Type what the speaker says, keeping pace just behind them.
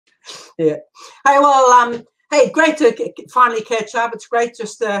Yeah. Hey, well, hey, great to finally catch up. It's great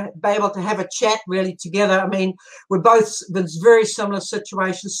just to be able to have a chat really together. I mean, we're both in very similar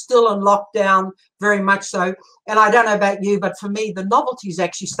situations, still in lockdown, very much so. And I don't know about you, but for me, the novelty is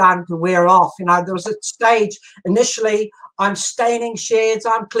actually starting to wear off. You know, there was a stage initially, I'm staining sheds,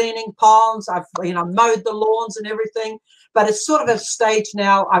 I'm cleaning ponds, I've, mowed the lawns and everything. But it's sort of a stage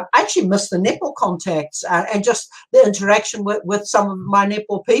now. I actually miss the netball contacts and just the interaction with some of my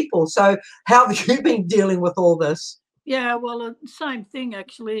netball people. So how have you been dealing with all this? Yeah, well, same thing,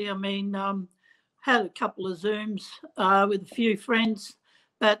 actually. I mean, had a couple of Zooms with a few friends,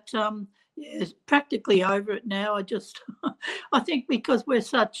 but it's practically over it now. I think because we're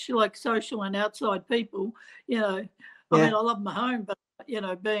such like social and outside people, I mean, I love my home, but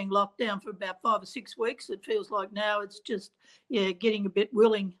being locked down for about 5 or 6 weeks, it feels like now it's just, getting a bit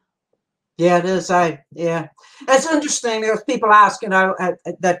willing. Yeah, it is. Yeah, it's interesting because people ask,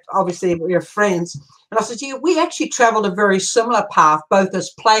 that obviously we're friends, and I said, yeah, we actually travelled a very similar path, both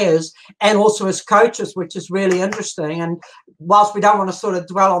as players and also as coaches, which is really interesting. And whilst we don't want to sort of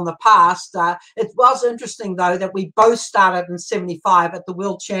dwell on the past, it was interesting though that we both started in '75 at the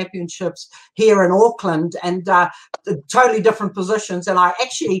World Championships here in Auckland, and totally different positions. And I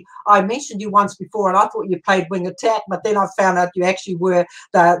mentioned you once before, and I thought you played wing attack, but then I found out you actually were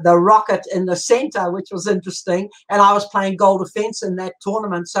the rocket in the center, which was interesting. And I was playing goal defense in that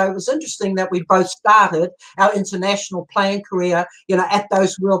tournament. So it was interesting that we both started our international playing career, at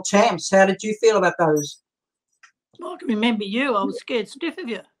those world champs. How did you feel about those? Well, I can remember you. I was scared stiff of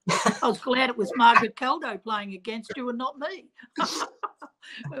you. I was glad it was Margaret Caldo playing against you and not me.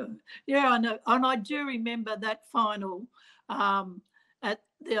 Yeah, I know. And I do remember that final at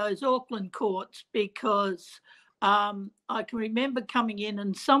those Auckland courts because I can remember coming in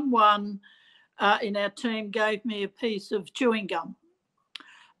and someone in our team gave me a piece of chewing gum.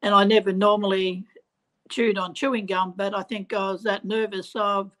 And I never normally chewed on chewing gum, but I think I was that nervous.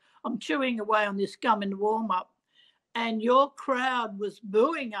 So I'm chewing away on this gum in the warm-up. And your crowd was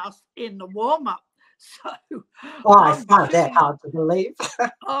booing us in the warm-up. So I find that hard to believe.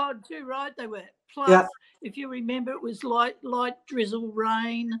 Oh, too right they were. Plus, if you remember, it was light drizzle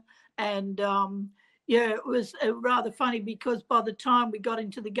rain. And, it was rather funny because by the time we got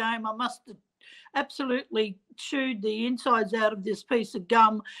into the game, I must have absolutely chewed the insides out of this piece of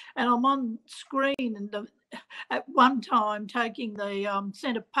gum. And I'm on screen and at one time taking the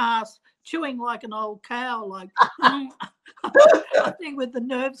centre pass, chewing like an old cow, like I think with the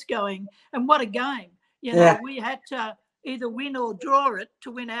nerves going. And what a game. We had to either win or draw it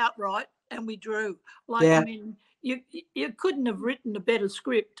to win outright, and we drew. I mean, you couldn't have written a better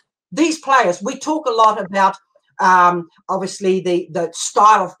script. These players, we talk a lot about obviously the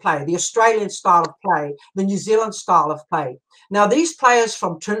style of play, the Australian style of play, the New Zealand style of play. Now, these players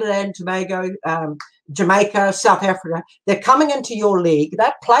from Trinidad and Tobago, Jamaica, South Africa, they're coming into your league.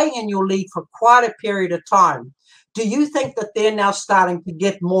 They're playing in your league for quite a period of time. Do you think that they're now starting to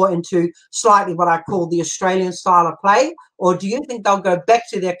get more into slightly what I call the Australian style of play? Or do you think they'll go back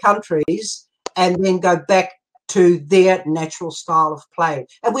to their countries and then go back to their natural style of play?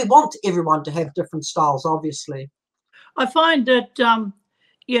 And we want everyone to have different styles, obviously. I find that,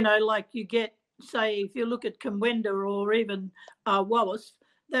 like you get, say, if you look at Kamwenda or even Wallace,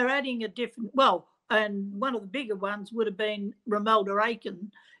 they're adding a different, and one of the bigger ones would have been Romelda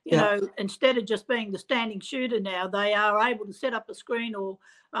Aiken. Instead of just being the standing shooter now, they are able to set up a screen or,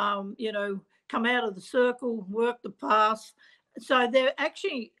 come out of the circle, work the pass. So they're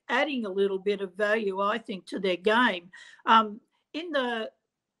actually adding a little bit of value, I think, to their game. In the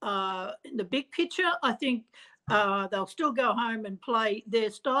big picture, I think they'll still go home and play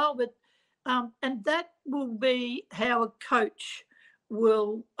their style, but and that will be how a coach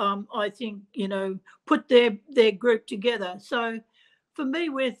will, I think, put their group together. So for me,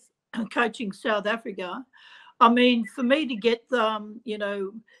 with coaching South Africa, I mean, for me to get them,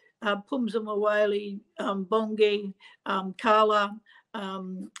 Pumza Mawali, Bongi, Carla,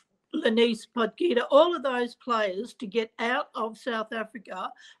 Lenise Potgieter, all of those players to get out of South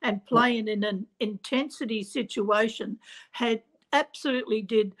Africa and play in an intensity situation absolutely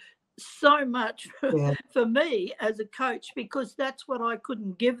did so much for me as a coach, because that's what I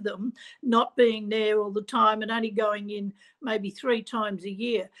couldn't give them, not being there all the time and only going in maybe 3 times a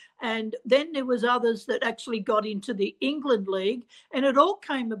year. And then there was others that actually got into the England League, and it all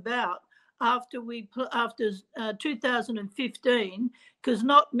came about after 2015, because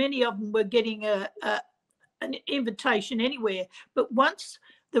not many of them were getting an invitation anywhere. But once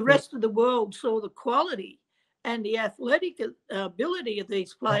the rest of the world saw the quality and the athletic ability of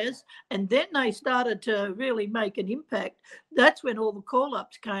these players, and then they started to really make an impact. That's when all the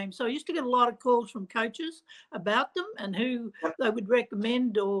call-ups came. So I used to get a lot of calls from coaches about them and who they would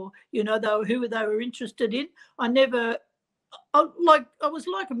recommend, or who they were interested in. I was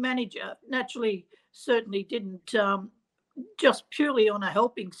like a manager. Naturally, certainly didn't just purely on a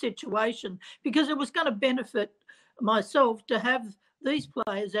helping situation, because it was going to benefit myself to have these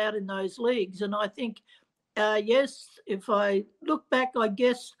players out in those leagues. And I think, yes, if I look back, I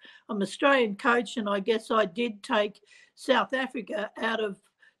guess I'm an Australian coach, and I guess I did take South Africa out of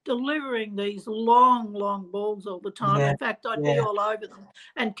delivering these long balls all the time. In fact, I'd be all over them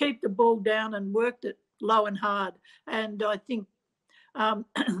and keep the ball down and worked it low and hard. And I think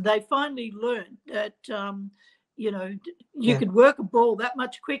they finally learned that, you could work a ball that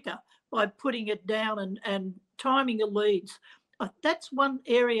much quicker by putting it down and timing the leads. That's one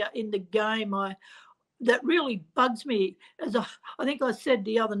area in the game that really bugs me. I think I said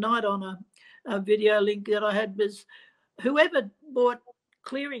the other night on a video link that I had, was whoever bought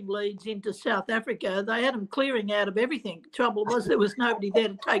clearing leads into South Africa, they had them clearing out of everything. The trouble was there was nobody there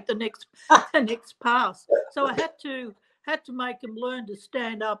to take the next pass. So I had to make them learn to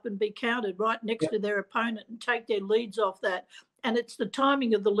stand up and be counted right next to their opponent and take their leads off that. And it's the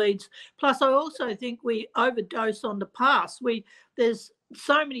timing of the leads. Plus, I also think we overdose on the pass. There's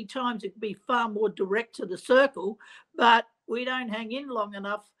so many times it could be far more direct to the circle, but we don't hang in long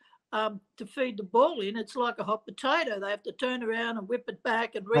enough to feed the ball in. It's like a hot potato. They have to turn around and whip it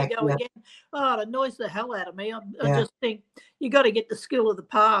back and re-go again. Oh, it annoys the hell out of me. I just think you got to get the skill of the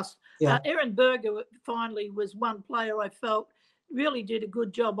pass. Erin Berger finally was one player I felt really did a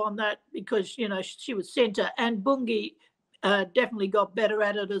good job on that, because, she was centre, and Bungi definitely got better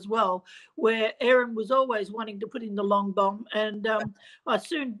at it as well, where Erin was always wanting to put in the long bomb. And I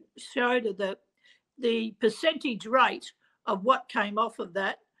soon showed her that the percentage rate of what came off of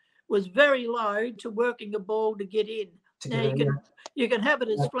that was very low to working a ball to get in. Now you can have it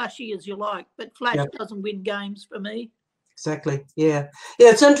as flashy as you like, but flash doesn't win games for me. Exactly. Yeah.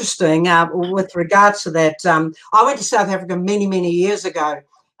 It's interesting with regards to that. I went to South Africa many years ago,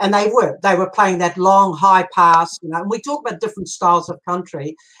 and they were playing that long high pass. And we talk about different styles of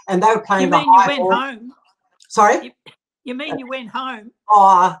country, and they were playing the high ball. You went home? Sorry. You mean you went home?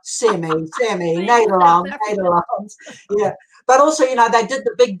 Oh, Sammy, Nederland. Yeah. But also, they did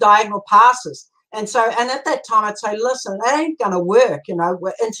the big diagonal passes. And at that time, I'd say, listen, it ain't going to work,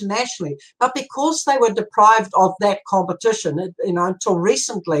 internationally. But because they were deprived of that competition, until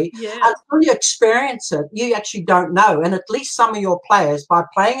recently, until you experience it, you actually don't know. And at least some of your players, by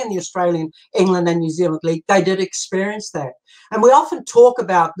playing in the Australian, England and New Zealand League, they did experience that. And we often talk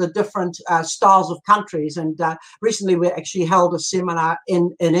about the different styles of countries. And recently, we actually held a seminar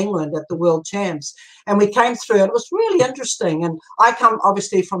in England at the World Champs. And we came through, and it was really interesting. And I come,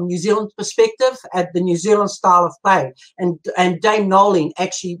 obviously, from New Zealand's perspective, at the New Zealand style of play. And Dame Noeline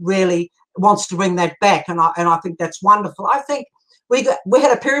actually really wants to bring that back. And I think that's wonderful. I think we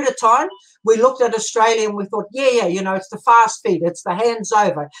had a period of time, we looked at Australia and we thought, it's the fast feed, it's the hands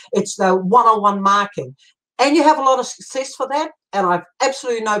over, it's the one-on-one marking. And you have a lot of success for that, and I've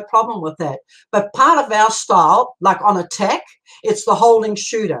absolutely no problem with that. But part of our style, like on attack, it's the holding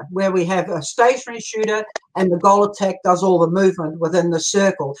shooter, where we have a stationary shooter and the goal attack does all the movement within the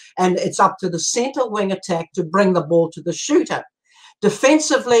circle. And it's up to the centre wing attack to bring the ball to the shooter.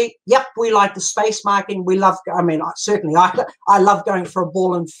 Defensively, we like the space marking. We love, I love going for a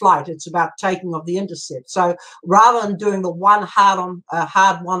ball in flight. It's about taking of the intercept. So rather than doing the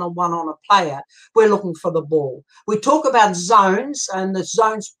hard one-on-one on a player, we're looking for the ball. We talk about zones, and the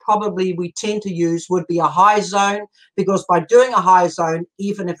zones probably we tend to use would be a high zone, because by doing a high zone,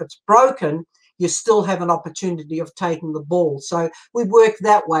 even if it's broken, you still have an opportunity of taking the ball. So we work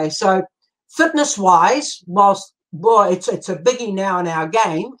that way. So fitness-wise, whilst it's a biggie now in our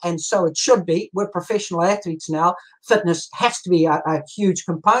game, and so it should be. We're professional athletes now. Fitness has to be a huge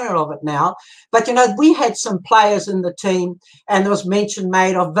component of it now. But, we had some players in the team, and there was mention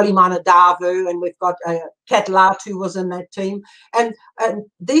made of Williment Davu, and we've got Katlatu was in that team. And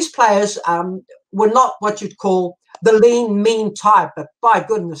these players were not what you'd call the lean, mean type, but by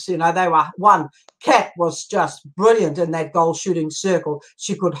goodness, they were one. Kat was just brilliant in that goal shooting circle.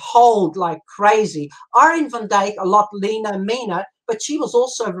 She could hold like crazy. Irene van Dijk, a lot leaner, meaner, but she was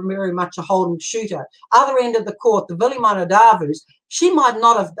also very much a holding shooter. Other end of the court, the Williment Davus, she might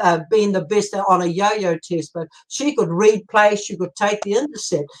not have been the best on a yo-yo test, but she could read play, she could take the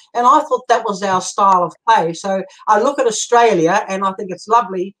intercept. And I thought that was our style of play. So I look at Australia, and I think it's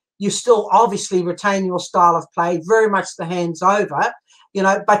lovely. you still obviously retain your style of play, very much the hands over, you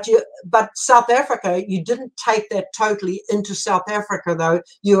know, but South Africa, you didn't take that totally into South Africa, though.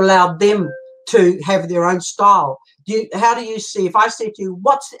 You allowed them to have their own style. How do you see, if I said to you,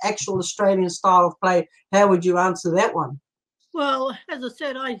 what's the actual Australian style of play, how would you answer that one? Well, as I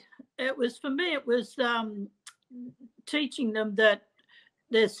said, it was teaching them that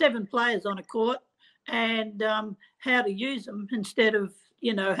there's 7 players on a court, and how to use them instead of,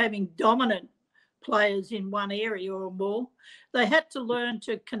 you know, having dominant players in one area or more. They had to learn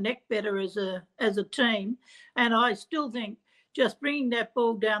to connect better as a team, and I still think just bringing that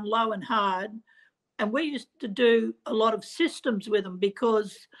ball down low and hard. And we used to do a lot of systems with them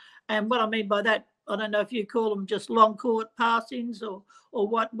because, and what I mean by that, I don't know if you call them just long court passings or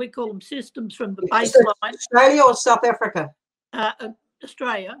what we call them, systems from the baseline. Australia or South Africa?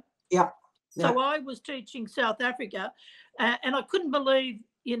 Australia. Yeah. So I was teaching South Africa, and I couldn't believe,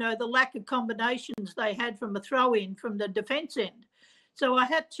 you know, the lack of combinations they had from a throw in from the defence end. So I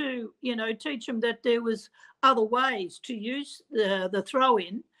had to, you know, teach them that there was other ways to use the throw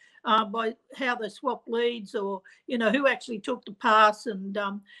in, by how they swap leads, or, you know, who actually took the pass. And,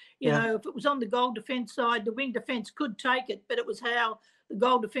 you know, if it was on the goal defence side, the wing defence could take it, but it was how the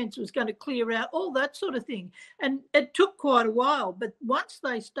goal defence was going to clear out, all that sort of thing. And it took quite a while, but once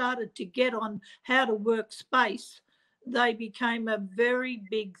they started to get on how to work space, they became a very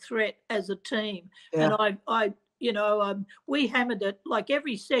big threat as a team. And I you know, we hammered it, like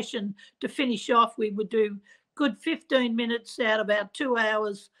every session to finish off, we would do good 15 minutes out of our 2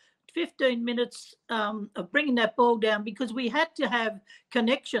 hours, 15 minutes of bringing that ball down, because we had to have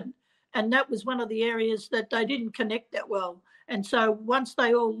connection. And that was one of the areas that they didn't connect that well. And so once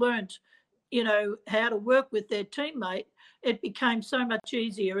they all learnt, you know, how to work with their teammate, it became so much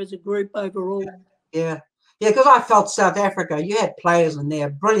easier as a group overall. Yeah, because I felt South Africa, you had players in there,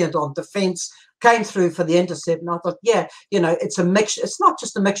 brilliant on defence, came through for the intercept, and I thought, you know, it's a mixture. It's not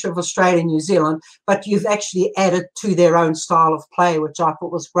just a mixture of Australia and New Zealand, but you've actually added to their own style of play, which I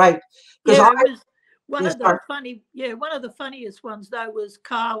thought was great. Yeah, it was one of the funniest ones, though, was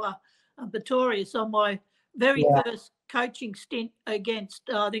Carla Pretorius on my very first coaching stint against,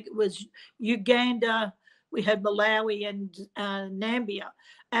 I think it was Uganda. We had Malawi and Nambia.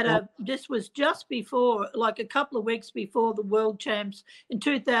 This was just before, like a couple of weeks before the World Champs in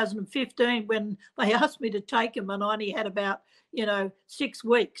 2015, when they asked me to take them, and I only had about, you know, 6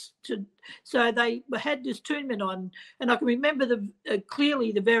 weeks to. So they had this tournament on, and I can remember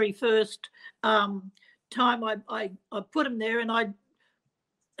clearly the very first time I put them there, and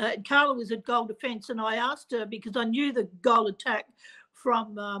Carla was at goal defence, and I asked her, because I knew the goal attack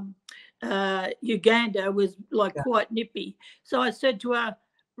from Uganda was like quite nippy. So I said to her,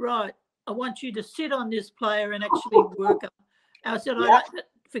 right, I want you to sit on this player and actually work her. I said,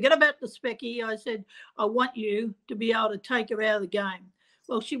 forget about the specky. I said, I want you to be able to take her out of the game.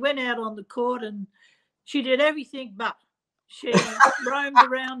 Well, she went out on the court and she did everything but. She roamed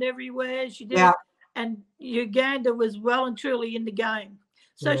around everywhere. She did it, and Uganda was well and truly in the game.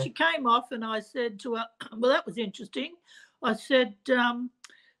 So she came off, and I said to her, well, that was interesting. I said,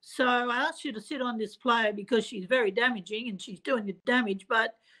 so I asked you to sit on this player because she's very damaging and she's doing the damage,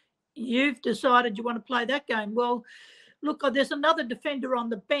 but you've decided you want to play that game. Well, look, there's another defender on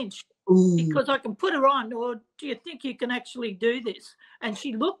the bench because I can put her on, or do you think you can actually do this? And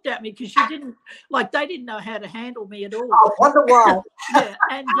she looked at me because she didn't, like, they didn't know how to handle me at all. I wonder why.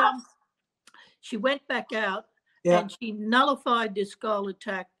 And she went back out and she nullified this goal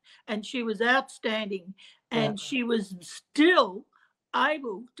attack, and she was outstanding, and she was still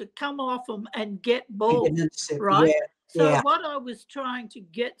able to come off them and get balls, right? So what I was trying to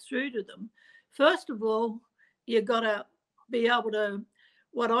get through to them, first of all, you got to be able to,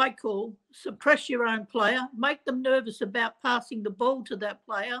 what I call, suppress your own player, make them nervous about passing the ball to that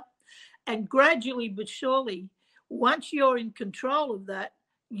player, and gradually but surely, once you're in control of that,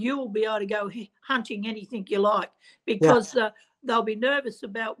 you will be able to go hunting anything you like, because they'll be nervous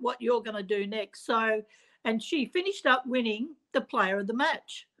about what you're going to do next. So, and she finished up winning the player of the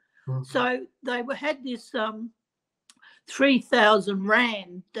match. So they had this 3,000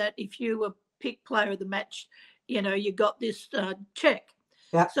 rand that if you were picked player of the match, you know, you got this check.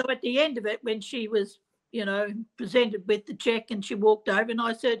 So at the end of it, when she was, you know, presented with the check, and she walked over, and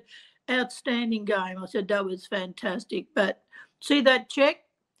I said, outstanding game. I said, that was fantastic. But see that check?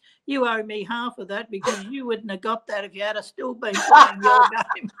 You owe me half of that, because you wouldn't have got that if you had still been playing your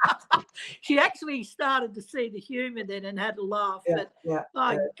game. She actually started to see the humour then and had a laugh. But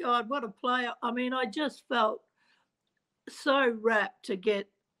God, what a player. I mean, I just felt so rapt to get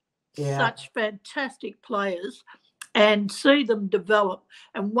such fantastic players. and see them develop.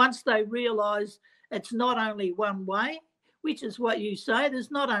 And once they realise it's not only one way, which is what you say,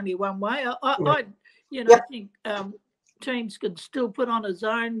 there's not only one way. I think teams can still put on a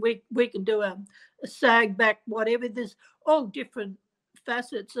zone. We can do a sag back, whatever. There's all different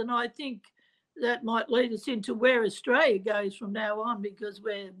facets, and I think that might lead us into where Australia goes from now on, because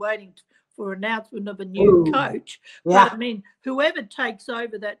we're waiting for announcement of a new coach. Yeah. But I mean, whoever takes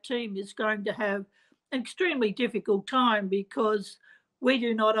over that team is going to have an extremely difficult time, because we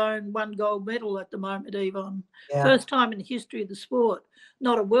do not own one gold medal at the moment, Yvonne. Yeah. First time in the history of the sport.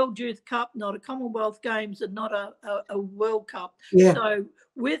 Not a World Youth Cup, not a Commonwealth Games, and not a World Cup. Yeah. So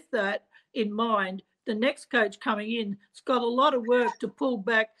with that in mind, the next coach coming in has got a lot of work to pull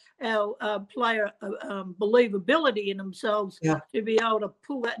back our player believability in themselves to be able to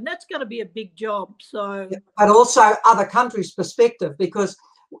pull that. And that's going to be a big job. So, but also other countries' perspective, because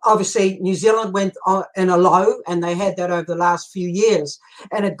obviously New Zealand went in a low, and they had that over the last few years.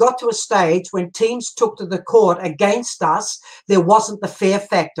 And it got to a stage when teams took to the court against us, there wasn't the fear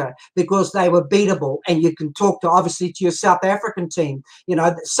factor, because they were beatable. And you can talk to, obviously, to your South African team. You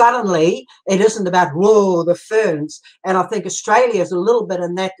know, suddenly it isn't about, whoa, the Ferns. And I think Australia is a little bit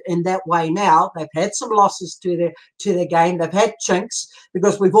in that way now. They've had some losses to their game. They've had chinks,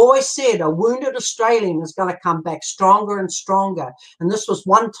 because we've always said a wounded Australian is going to come back stronger and stronger. And this was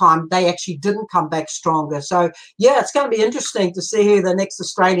one time they actually didn't come back stronger. So yeah, it's going to be interesting to see who the next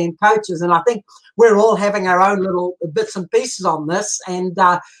Australian coach is. And I think we're all having our own little bits and pieces on this. And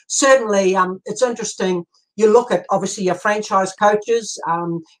certainly it's interesting. You look at obviously your franchise coaches,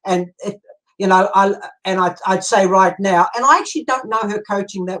 and I'd say right now, and I actually don't know her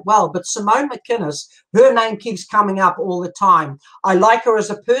coaching that well, but Simone McInnes, her name keeps coming up all the time. I like her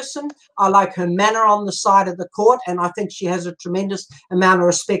as a person. I like her manner on the side of the court, and I think she has a tremendous amount of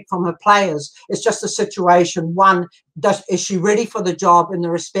respect from her players. It's just a situation, one, is she ready for the job, in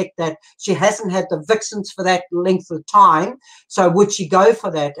the respect that she hasn't had the Vixens for that length of time? So would she go for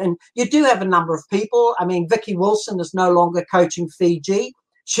that? And you do have a number of people. I mean, Vicky Wilson is no longer coaching Fiji.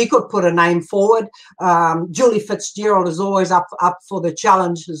 She could put a name forward. Julie Fitzgerald is always up for the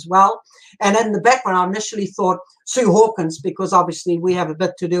challenge as well. And in the background, I initially thought Sue Hawkins, because obviously we have a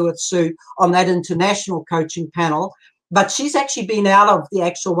bit to do with Sue on that international coaching panel. But she's actually been out of the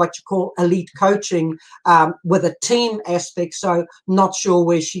actual, what you call, elite coaching with a team aspect. So not sure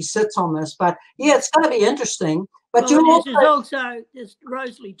where she sits on this. But yeah, it's going to be interesting. But well, there's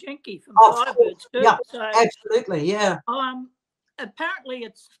Rosalie Jenke from Firebirds too. Yeah, so, absolutely, yeah. Apparently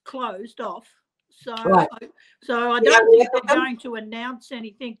it's closed off. So, right. I don't think they're going to announce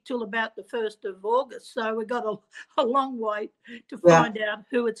anything till about the 1st of August. So we've got a long wait to find out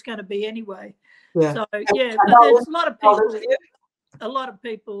who it's going to be anyway. Yeah. So yeah, but there's a lot of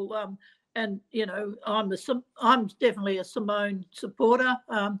people. And you know, I'm definitely a Simone supporter.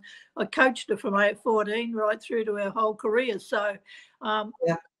 I coached her from 14 right through to her whole career. So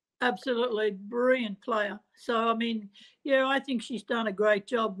absolutely brilliant player. So I mean, yeah, I think she's done a great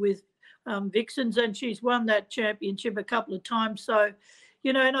job with Vixens, and she's won that championship a couple of times. So,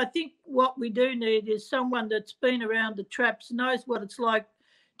 you know, and I think what we do need is someone that's been around the traps, knows what it's like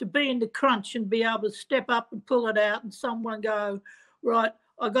to be in the crunch and be able to step up and pull it out, and someone go, right,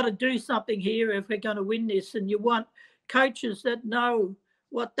 I've got to do something here if we're going to win this. And you want coaches that know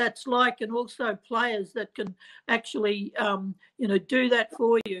what that's like, and also players that can actually, do that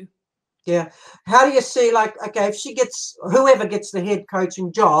for you. Yeah. How do you see, like, okay, if whoever gets the head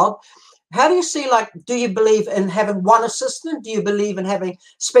coaching job, how do you see, like, do you believe in having one assistant? Do you believe in having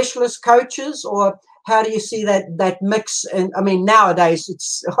specialist coaches, or how do you see that mix? And I mean, nowadays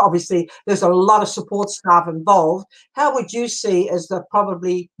it's obviously there's a lot of support staff involved. How would you see as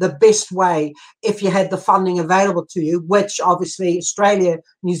probably the best way if you had the funding available to you, which obviously Australia,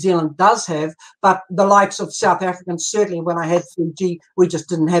 New Zealand does have, but the likes of South Africans, certainly when I had Fiji, we just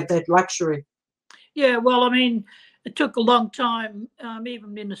didn't have that luxury. Yeah, well, I mean, it took a long time,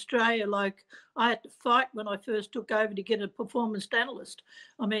 even in Australia. Like, I had to fight when I first took over to get a performance analyst.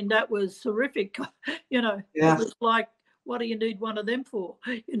 I mean, that was horrific. It was like, what do you need one of them for?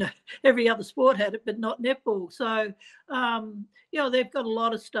 You know, every other sport had it, but not netball. So, they've got a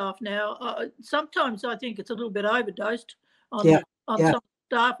lot of staff now. Sometimes I think it's a little bit overdosed on some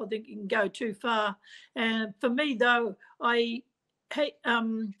staff. I think you can go too far. And for me, though, I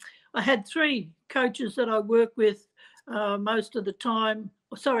had 3 coaches that I work with most of the time.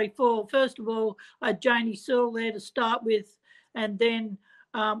 Sorry, 4. First of all, I had Janie Searle there to start with, and then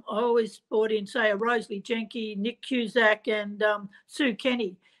I always brought in, say, a Rosalie Jenke, Nick Cusack, and Sue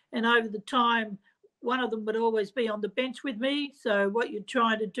Kenny. And over the time, one of them would always be on the bench with me. So what you're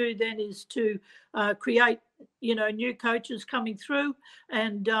trying to do then is to create new coaches coming through,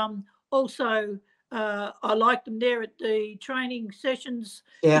 and also I like them there at the training sessions,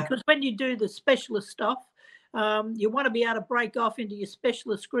 because when you do the specialist stuff, you want to be able to break off into your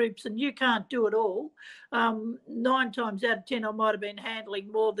specialist groups, and you can't do it all. 9 times out of 10, I might have been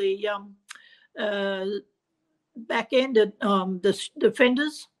handling more the back-ended the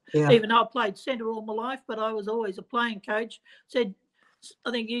defenders. Even though I played centre all my life, but I was always a playing coach.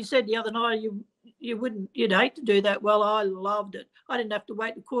 I think you said the other night you'd hate to do that. Well, I loved it. I didn't have to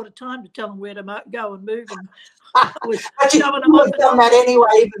wait a quarter time to tell them where to go and move, and I was shoving them off. Done that anyway,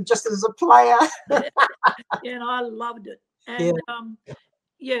 even just as a player. And I loved it.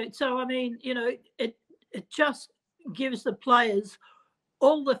 And so I mean, it just gives the players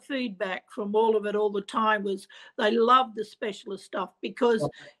all the feedback from all of it all the time. Was they love the specialist stuff, because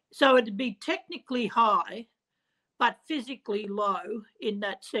so it'd be technically high but physically low in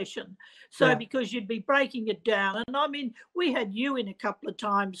that session. So because you'd be breaking it down. And I mean, we had you in a couple of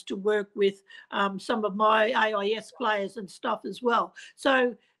times to work with some of my AIS players and stuff as well.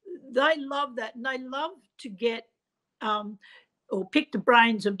 So they love that, and they love to get or pick the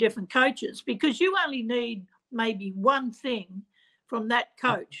brains of different coaches, because you only need maybe one thing from that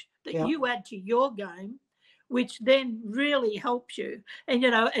coach that you add to your game, which then really helps you and,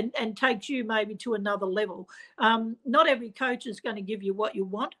 and takes you maybe to another level. Not every coach is going to give you what you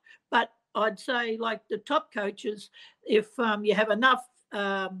want, but I'd say like the top coaches, if you have enough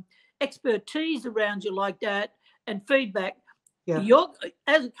expertise around you like that and feedback,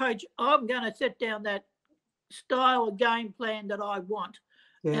 as a coach, I'm going to set down that style of game plan that I want,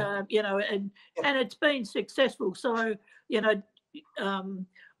 and it's been successful. So,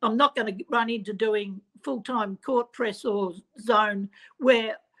 I'm not going to run into doing full-time court press or zone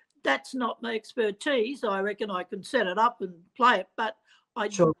where that's not my expertise. I reckon I can set it up and play it, but I'm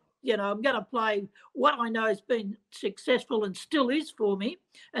going to play what I know has been successful and still is for me,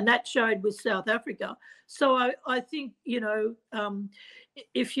 and that showed with South Africa. So I think,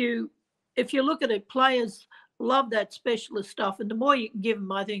 if you look at it, players love that specialist stuff, and the more you can give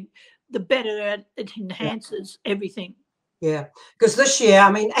them, I think, the better it enhances everything. Yeah, because this year,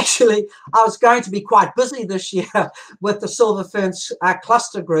 I mean, actually, I was going to be quite busy this year with the Silver Ferns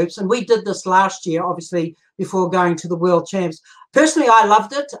cluster groups. And we did this last year, obviously, before going to the World Champs. Personally, I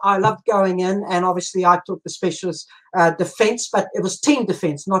loved it. I loved going in. And obviously, I took the specialist defense, but it was team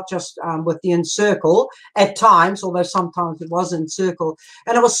defense, not just with the in-circle at times, although sometimes it was in-circle.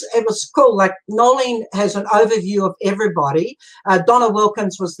 And it was cool. Like, Nolene has an overview of everybody. Donna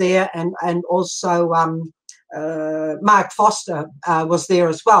Wilkins was there, and also Mark Foster was there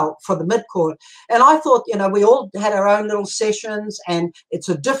as well for the midcourt. And I thought, we all had our own little sessions, and it's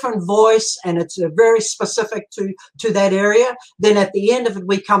a different voice, and it's very specific to that area. Then at the end of it,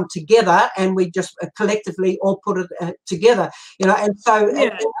 we come together and we just collectively all put it together, and so in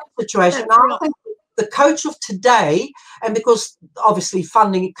that situation, I think the coach of today, and because obviously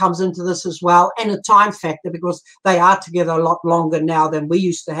funding comes into this as well, and a time factor, because they are together a lot longer now than we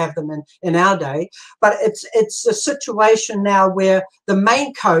used to have them in our day. But it's a situation now where the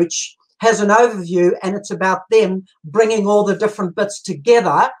main coach has an overview, and it's about them bringing all the different bits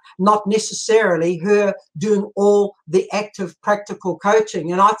together, not necessarily her doing all the active practical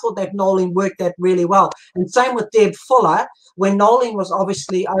coaching. And I thought that Nolene worked that really well. And same with Deb Fuller. When Nolene was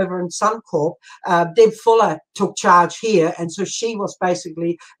obviously over in Suncorp, Deb Fuller took charge here, and so she was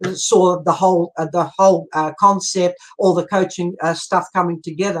basically saw the whole concept, all the coaching stuff coming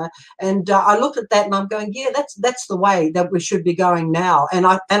together. And I looked at that, and I'm going, that's the way that we should be going now. And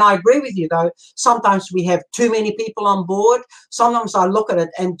I agree with you, though. Sometimes we have too many people on board. Sometimes I look at it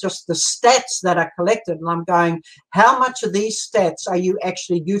and just the stats that are collected, and I'm going, how much of these stats are you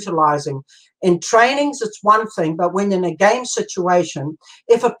actually utilizing? In trainings, it's one thing, but when in a game situation,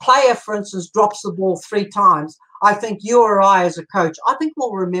 if a player, for instance, drops the ball 3 times, I think you or I as a coach, I think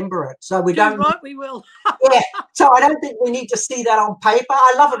we'll remember it. So we don't. Right, we will. Yeah. So I don't think we need to see that on paper.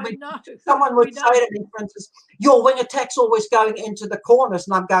 I love it when someone would say to me, for instance, your wing attack's always going into the corners.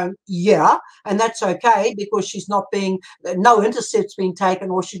 And I'm going, yeah, and that's okay, because she's not no intercepts being taken,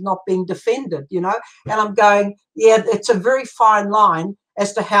 or she's not being defended, And I'm going, yeah, it's a very fine line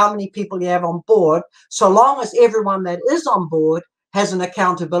as to how many people you have on board, so long as everyone that is on board has an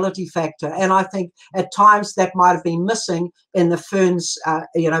accountability factor. And I think at times that might have been missing in the Ferns,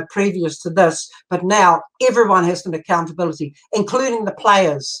 previous to this. But now everyone has an accountability, including the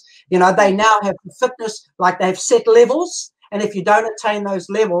players. They now have the fitness, like they've set levels, And if you don't attain those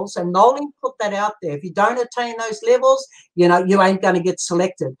levels, and Nolan put that out there, if you don't attain those levels, you know, you ain't going to get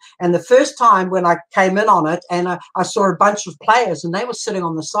selected. And the first time when I came in on it, and I saw a bunch of players, and they were sitting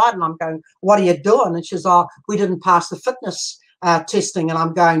on the side, and I'm going, what are you doing? And she's, oh, we didn't pass the fitness testing. And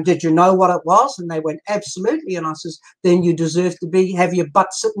I'm going, did you know what it was? And they went, absolutely. And I says, then you deserve to have your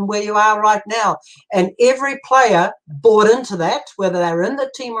butt sitting where you are right now. And every player bought into that, whether they were in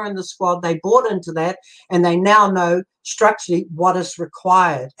the team or in the squad, they bought into that, and they now know structurally what is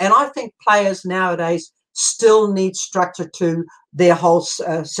required. And I think players nowadays still need structure to their whole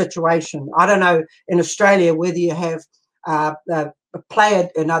situation. I don't know in Australia whether you have a player,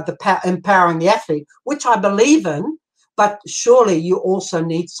 you know, empowering the athlete, which I believe in, but surely you also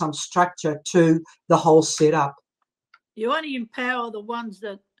need some structure to the whole setup. You only empower the ones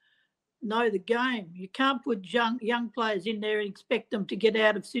that know the game. You can't put young players in there and expect them to get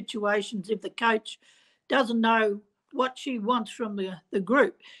out of situations if the coach doesn't know what she wants from the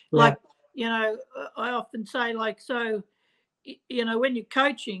group. Yeah. Like, you know, I often say, like, so, you know, when you're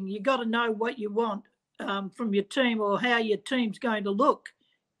coaching, you got to know what you want from your team or how your team's going to look.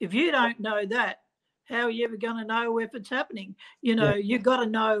 If you don't know that, how are you ever going to know if it's happening? You know, you got to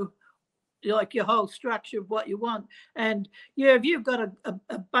know, like, your whole structure of what you want. And, yeah, if you've got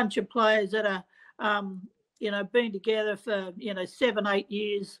a bunch of players that are, you know, been together for, you know, 7-8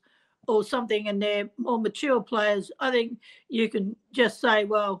 years or something, and they're more mature players, I think you can just say,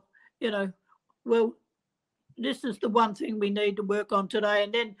 well, you know, well, this is the one thing we need to work on today.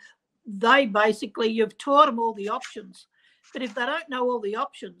 And then they basically, you've taught them all the options. But if they don't know all the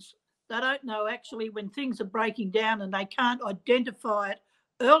options, they don't know actually when things are breaking down and they can't identify it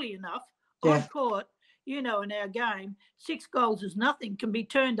early enough on court. You know, in our game, 6 goals is nothing, can be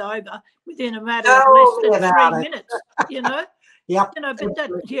turned over within a matter of less than 3 minutes, you know? Yeah. You know, but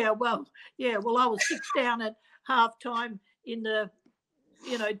that, well, I was 6 down at halftime in the,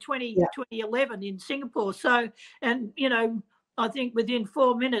 you know, 2011 in Singapore. So, and, you know, I think within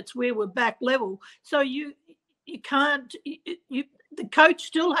 4 minutes we were back level. So you can't, the coach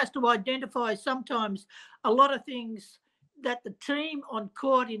still has to identify sometimes a lot of things that the team on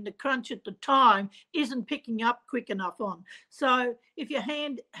court in the crunch at the time isn't picking up quick enough on. So if you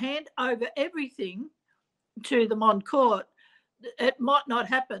hand over everything to them on court, it might not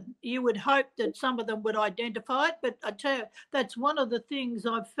happen. You would hope that some of them would identify it, but I tell you, that's one of the things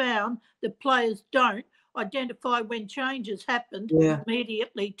I've found that players don't identify when changes happened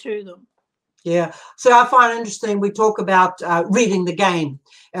immediately to them. Yeah. So I find it interesting, we talk about reading the game,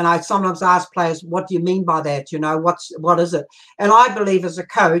 and I sometimes ask players, what do you mean by that? You know, what is it? And I believe as a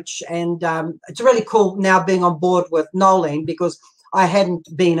coach, and it's really cool now being on board with Nolan, because I hadn't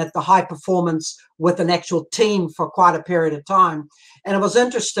been at the high performance with an actual team for quite a period of time. And it was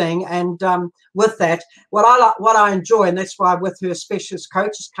interesting. And with that, what I enjoy, and that's why with her specialist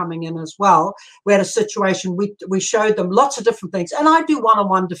coaches coming in as well, we had a situation, we showed them lots of different things. And I do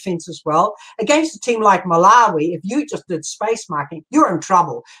one-on-one defense as well. Against a team like Malawi, if you just did space marking, you're in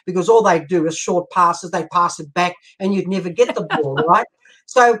trouble, because all they do is short passes, they pass it back, and you'd never get the ball, right?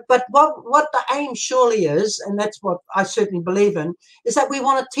 So, but what the aim surely is, and that's what I certainly believe in, is that we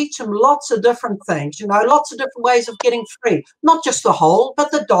want to teach them lots of different things, you know, lots of different ways of getting free, not just the hole,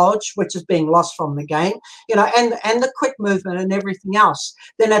 but the dodge, which is being lost from the game, you know, and the quick movement and everything else.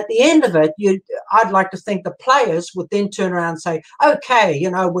 Then at the end of it, I'd like to think the players would then turn around and say, okay,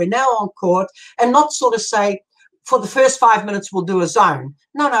 you know, we're now on court, and not sort of say, for the first 5 minutes, we'll do a zone.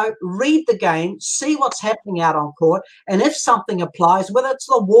 No, read the game, see what's happening out on court, and if something applies, whether it's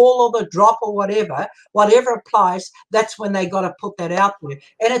the wall or the drop or whatever applies, that's when they got to put that out there.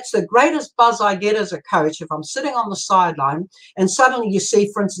 And it's the greatest buzz I get as a coach if I'm sitting on the sideline and suddenly you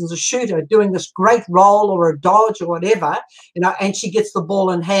see, for instance, a shooter doing this great roll or a dodge or whatever, you know, and she gets the ball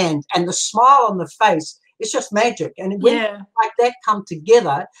in hand, and the smile on the face, it's just magic. And when like that come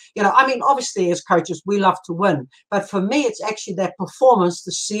together, you know, I mean, obviously as coaches, we love to win. But for me, it's actually that performance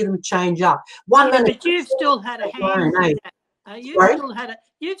to see them change up. 1 minute. But you've still had a hand in that.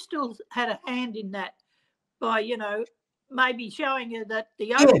 You've still had a hand in that by, you know, maybe showing her that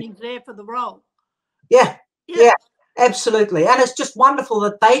the opening's there for the role. Yeah. Absolutely. And it's just wonderful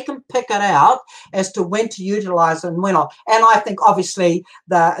that they can pick it out as to when to utilize and when not. And I think obviously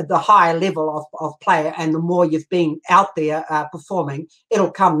the higher level of player and the more you've been out there performing,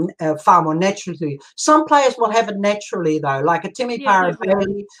 it'll come far more naturally. Some players will have it naturally though, like a Timmy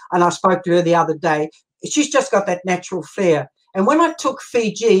Parabelli, and I spoke to her the other day. She's just got that natural flair. And when I took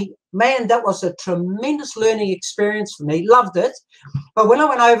Fiji, man, that was a tremendous learning experience for me. Loved it. But when I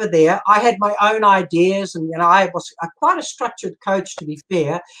went over there, I had my own ideas, and, you know, I was quite a structured coach, to be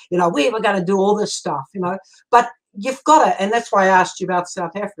fair. You know, we were going to do all this stuff, you know. But you've got to, and that's why I asked you about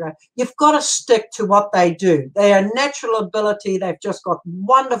South Africa, you've got to stick to what they do. They are natural ability. They've just got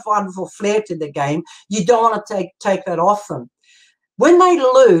wonderful, wonderful flair to the game. You don't want to take that off them. When they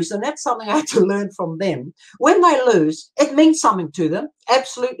lose, and that's something I had to learn from them, when they lose, it means something to them.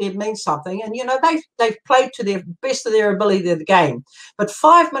 Absolutely, it means something. And, you know, they've played to the best of their ability of the game. But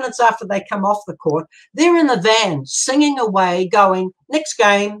 5 minutes after they come off the court, they're in the van singing away, going, next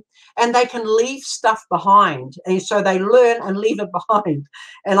game, and they can leave stuff behind. And so they learn and leave it behind.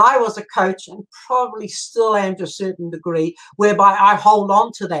 And I was a coach, and probably still am to a certain degree, whereby I hold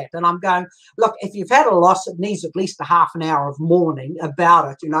on to that. And I'm going, look, if you've had a loss, it needs at least a half an hour of mourning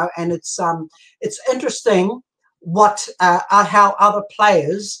about it, you know. And it's interesting what how other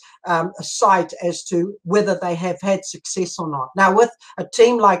players cite as to whether they have had success or not. Now, with a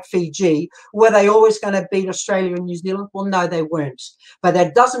team like Fiji, were they always going to beat Australia and New Zealand? Well, no, they weren't. But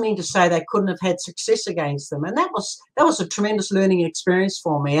that doesn't mean to say they couldn't have had success against them. And that was a tremendous learning experience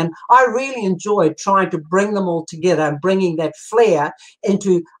for me. And I really enjoyed trying to bring them all together and bringing that flair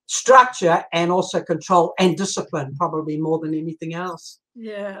into structure and also control and discipline, probably more than anything else.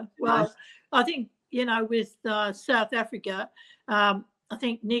 Yeah, well, I think, you know, with South Africa, I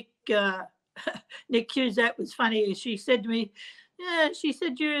think Nick Cusack was funny. She said to me, yeah, she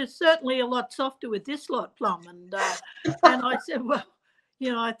said, you're certainly a lot softer with this lot, Plum. And I said, well,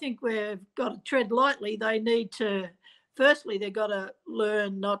 you know, I think we've got to tread lightly. They need to, firstly, they've got to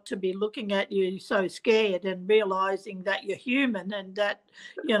learn not to be looking at you so scared and realising that you're human and that,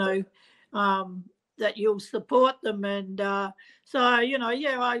 you know, that you'll support them. And so, you know,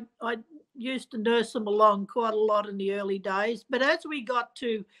 yeah, I used to nurse them along quite a lot in the early days. But as we got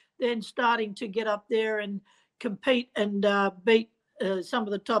to then starting to get up there and compete and beat some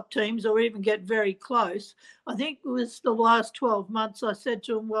of the top teams or even get very close, I think it was the last 12 months I said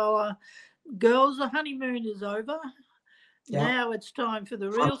to them, well, girls, the honeymoon is over. Yeah. Now it's time for the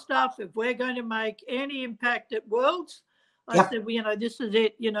real stuff. If we're going to make any impact at Worlds, I said, well, you know, this is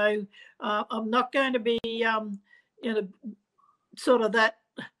it. You know, I'm not going to be, you know, sort of that,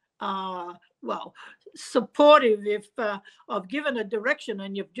 well, supportive if I've given a direction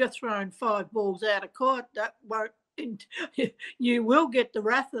and you've just thrown 5 balls out of court. That won't, you will get the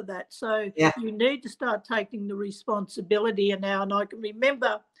wrath of that. So you need to start taking the responsibility. And I can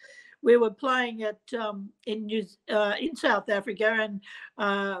remember we were playing at in South Africa,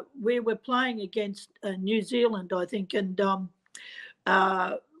 and we were playing against New Zealand, I think, and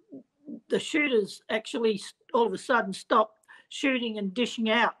the shooters actually all of a sudden stopped shooting and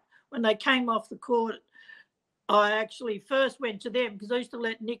dishing out. When they came off the court, I actually first went to them because I used to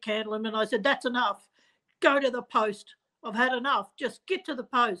let Nick handle them, and I said, that's enough. Go to the post. I've had enough. Just get to the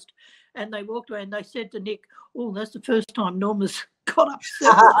post. And they walked away and they said to Nick, oh, that's the first time Norma's got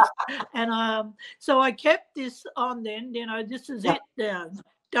upset. And so I kept this on then, you know, this is it now.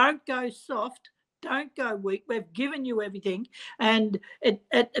 Don't go soft. Don't go weak. We've given you everything. And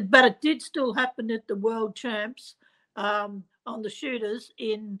but it did still happen at the World Champs on the shooters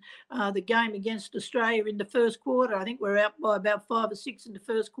in the game against Australia in the first quarter. I think we're out by about 5 or 6 in the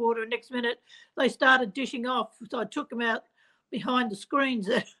first quarter. And next minute, they started dishing off. So I took them out behind the screens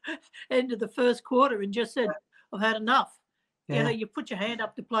at the end of the first quarter and just said, I've had enough. Yeah. You know, you put your hand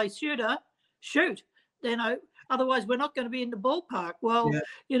up to play shooter, shoot. You know, otherwise we're not going to be in the ballpark. Well,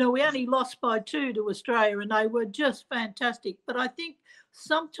 you know, we only lost by 2 to Australia and they were just fantastic. But I think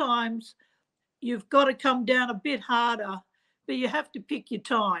sometimes you've got to come down a bit harder, but you have to pick your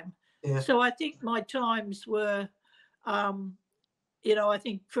time. Yeah. So I think my times were, you know, I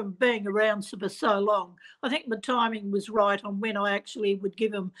think from being around for so long, I think my timing was right on when I actually would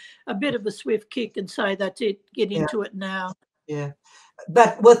give them a bit of a swift kick and say, that's it, get into it now. Yeah.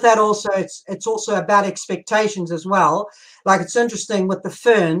 But with that also, it's also about expectations as well. Like it's interesting with the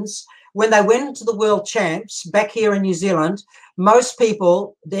Ferns, when they went into the World Champs back here in New Zealand, most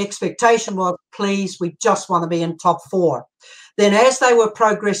people, the expectation was, please, we just want to be in top 4. Then as they were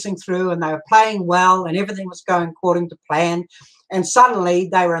progressing through and they were playing well and everything was going according to plan, and suddenly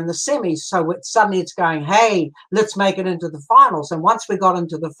they were in the semis. So suddenly it's going, hey, let's make it into the finals. And once we got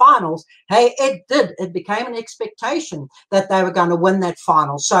into the finals, hey, it became an expectation that they were going to win that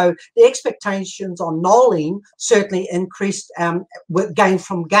final. So the expectations on Noeline certainly increased with game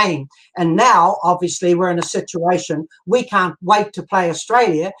from game. And now, obviously, we're in a situation we can't wait to play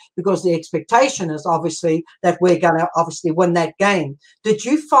Australia because the expectation is obviously that we're going to obviously win that game. Did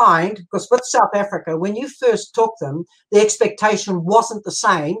you find, because with South Africa, when you first took them, the expectation wasn't the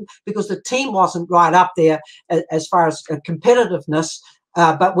same because the team wasn't right up there as far as competitiveness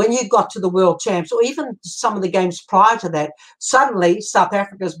But when you got to the World Champs, or even some of the games prior to that, suddenly South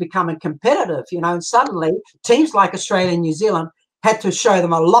Africa is becoming competitive, and suddenly teams like Australia and New Zealand had to show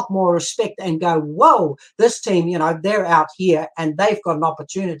them a lot more respect and go, whoa, this team, they're out here and they've got an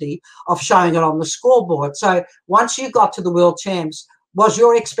opportunity of showing it on the scoreboard. So once you got to the World Champs, was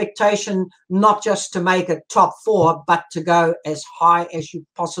your expectation not just to make it top 4, but to go as high as you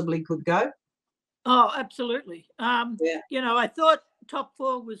possibly could go? Oh, absolutely. Yeah. I thought top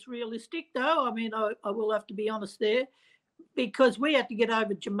 4 was realistic, though. I mean, I will have to be honest there, because we had to get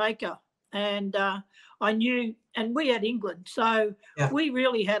over Jamaica, and I knew, and we had England, so we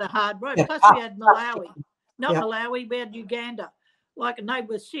really had a hard road. Plus, we had Malawi, Malawi, we had Uganda, and they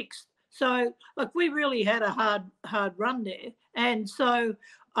were 6th. So, we really had a hard run there. And so,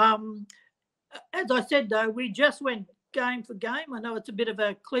 as I said, though, we just went game for game. I know it's a bit of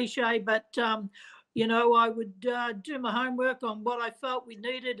a cliche, but I would do my homework on what I felt we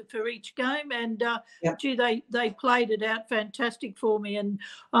needed for each game, and gee, they played it out fantastic for me. And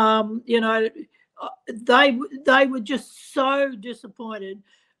they were just so disappointed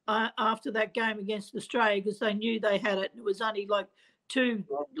after that game against Australia, because they knew they had it. It was only 2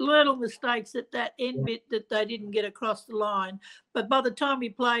 little mistakes at that end bit that they didn't get across the line. But by the time we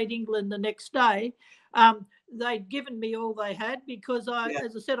played England the next day, they'd given me all they had, because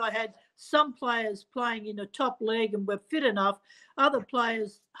as I said, I had some players playing in a top league and were fit enough. Other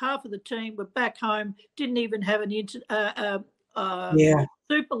players, half of the team, were back home, didn't even have an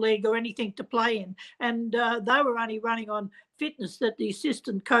Super League or anything to play in. And they were only running on fitness that the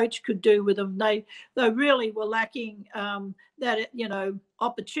assistant coach could do with them. They really were lacking that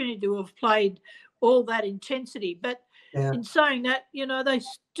opportunity to have played all that intensity. But in saying that, they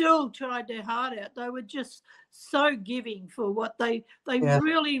still tried their heart out. They were just so giving for what they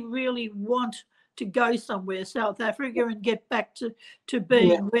really, really want to go somewhere, South Africa, and get back to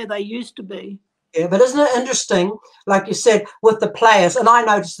being where they used to be. Yeah, but isn't it interesting, like you said, with the players, and I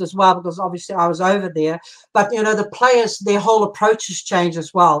noticed as well, because obviously I was over there, but, the players, their whole approach has changed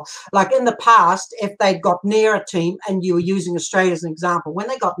as well. Like in the past, if they'd got near a team, and you were using Australia as an example, when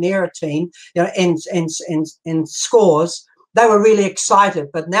they got near a team, in scores, they were really excited.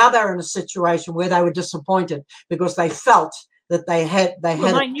 But now they're in a situation where they were disappointed because they felt that they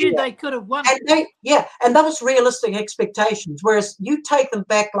knew they could have won. And that was realistic expectations. Whereas you take them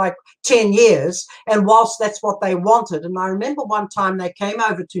back 10 years, and whilst that's what they wanted. And I remember one time they came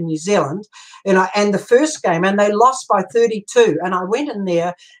over to New Zealand, and the first game, and they lost by 32. And I went in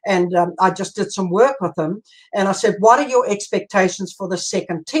there and I just did some work with them, and I said, "What are your expectations for the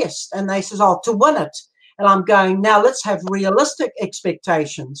second test?" And they says, "Oh, to win it." And I'm going, now let's have realistic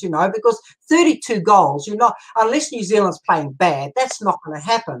expectations, because 32 goals, unless New Zealand's playing bad, that's not going to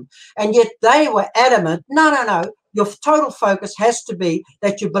happen. And yet they were adamant, no. Your total focus has to be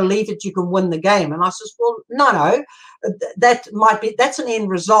that you believe that you can win the game. And I says, well, no, that's an end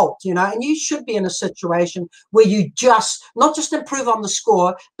result, and you should be in a situation where you not just improve on the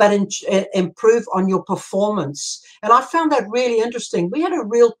score, but improve on your performance. And I found that really interesting. We had a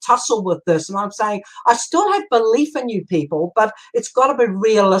real tussle with this, and I'm saying, I still have belief in you people, but it's got to be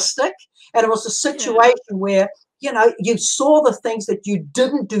realistic. And it was a situation where, you saw the things that you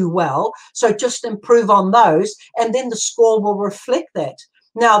didn't do well, so just improve on those, and then the score will reflect that.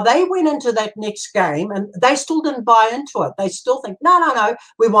 Now, they went into that next game, and they still didn't buy into it. They still think, no,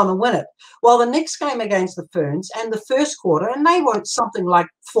 we want to win it. Well, the next game against the Ferns, and the first quarter, and they were something like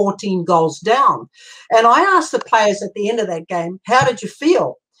 14 goals down. And I asked the players at the end of that game, how did you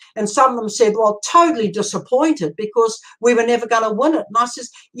feel? And some of them said, well, totally disappointed because we were never going to win it. And I says,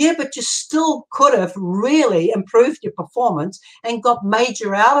 yeah, but you still could have really improved your performance and got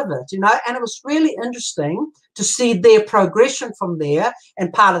major out of it, And it was really interesting to see their progression from there.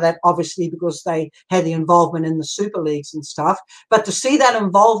 And part of that, obviously, because they had the involvement in the Super Leagues and stuff. But to see that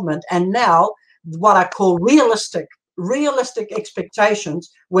involvement, and now what I call realistic expectations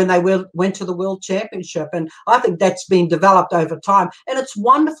when they went to the World Championship. And I think that's been developed over time. And it's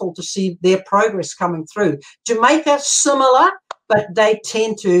wonderful to see their progress coming through. Jamaica, similar, but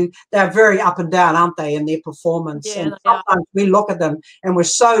they're very up and down, aren't they, in their performance? Yeah, and sometimes we look at them and we're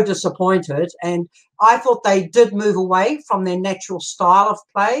so disappointed. And I thought they did move away from their natural style of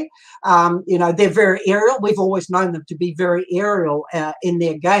play. They're very aerial. We've always known them to be very aerial in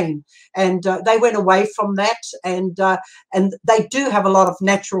their game. And they went away from that. And they do have a lot of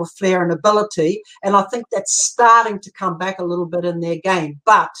natural flair and ability. And I think that's starting to come back a little bit in their game.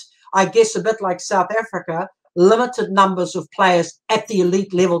 But I guess a bit like South Africa, limited numbers of players at the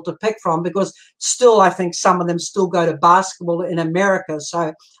elite level to pick from, because still I think some of them still go to basketball in America.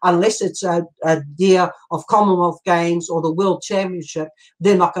 So unless it's a year of Commonwealth Games or the World Championship,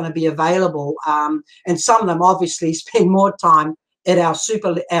 they're not going to be available. And some of them obviously spend more time at our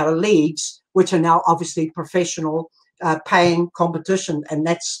leagues, which are now obviously professional paying competition, and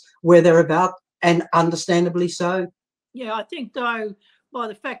that's where they're about, and understandably so. Yeah, I think though, by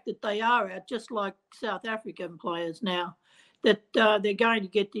the fact that they are out, just like South African players now, that they're going to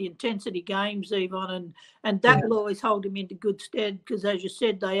get the intensity games, Yvonne, and that will always hold them into good stead, because as you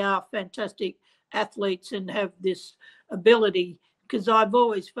said, they are fantastic athletes and have this ability. Because I've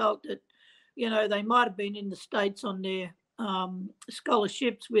always felt that, you know, they might have been in the States on their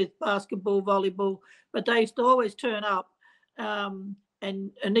scholarships with basketball, volleyball, but they used to always turn up. And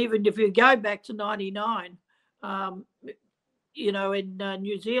even if you go back to 99, you know, in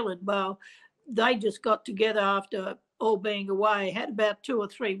New Zealand, well, they just got together after all being away, had about 2 or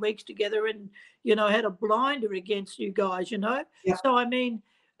 3 weeks together, and, you know, had a blinder against you guys, you know. Yeah. So, I mean,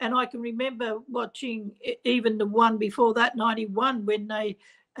 and I can remember watching even the one before that, 91, when they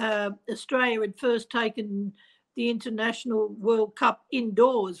Australia had first taken the International World Cup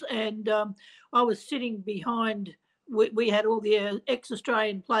indoors, and I was sitting behind. We had all the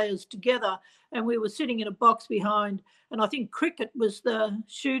ex-Australian players together, and we were sitting in a box behind, and I think cricket was the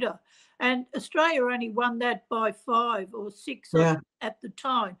shooter. And Australia only won that by 5 or 6 at the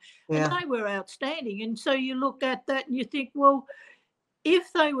time. And they were outstanding. And so you look at that and you think, well,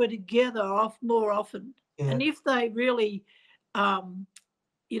 if they were together more often, and if they really,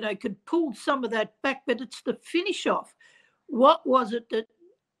 you know, could pull some of that back, but it's the finish off. What was it that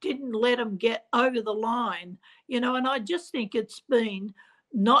didn't let them get over the line, you know? And I just think it's been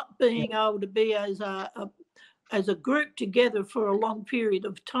not being able to be as a group together for a long period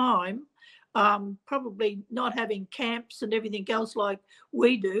of time, probably not having camps and everything else like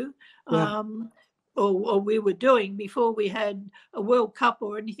we do, or we were doing before we had a World Cup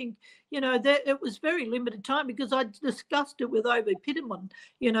or anything. You know, it was very limited time, because I discussed it with Obi Pitterman,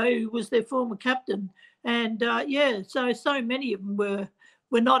 you know, who was their former captain. And so many of them were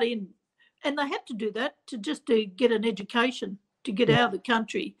not in, and they had to do that to get an education, to get out of the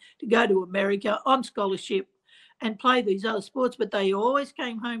country, to go to America on scholarship and play these other sports, but they always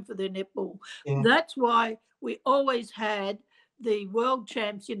came home for their netball. That's why we always had the World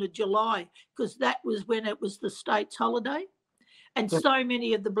Champs in July, because that was when it was the States holiday, and so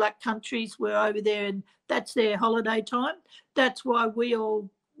many of the black countries were over there, and that's their holiday time. That's why we all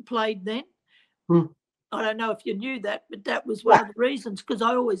played then. I don't know if you knew that, but that was one of the reasons, because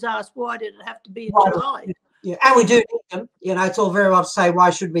I always asked, why did it have to be in July? Yeah, and we do need them. You know, it's all very well to say, why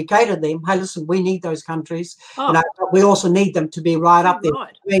should we cater them? Hey, listen, we need those countries. You know, but we also need them to be right up there.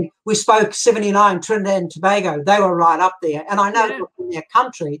 I mean, we spoke 79, Trinidad and Tobago. They were right up there. And I know they're in their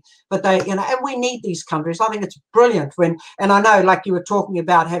country, but they, you know, and we need these countries. I think it's brilliant and I know, like you were talking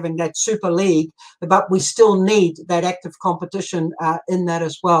about having that super league, but we still need that active competition in that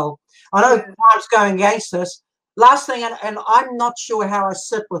as well. I know time's going against us. Last thing, and I'm not sure how I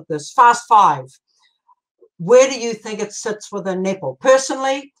sit with this, Fast Five. Where do you think it sits within netball?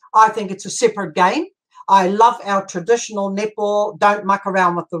 Personally, I think it's a separate game. I love our traditional netball. Don't muck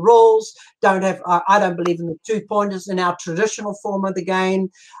around with the rules. I don't believe in the 2-pointers in our traditional form of the game.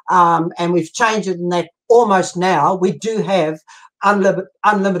 And we've changed it in that almost now. We do have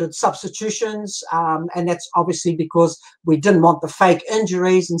unlimited substitutions, and that's obviously because we didn't want the fake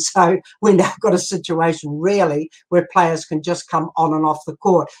injuries, and so we now got a situation really where players can just come on and off the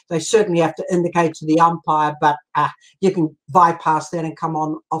court. They certainly have to indicate to the umpire, but you can bypass that and come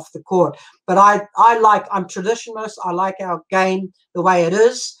on off the court. But I'm traditionalist. I like our game the way it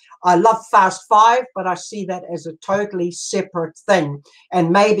is. I love Fast Five, but I see that as a totally separate thing. And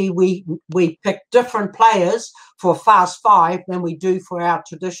maybe we pick different players for Fast Five than we do for our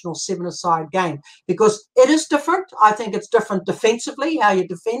traditional 7-a-side game, because it is different. I think it's different defensively, how you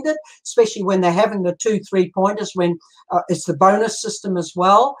defend it, especially when they're having the 2 3-pointers, when it's the bonus system as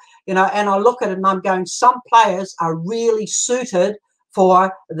well. You know, and I look at it and I'm going, some players are really suited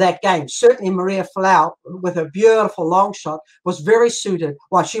for that game. Certainly Maria Falau, with a beautiful long shot, was very suited.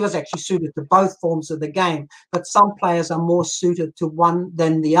 Well, she was actually suited to both forms of the game, but some players are more suited to one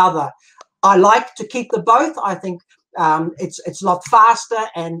than the other. I like to keep the both. I think it's a lot faster,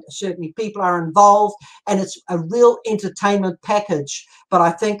 and certainly people are involved, and it's a real entertainment package. But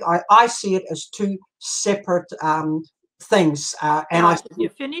I think I see it as 2 separate things. And you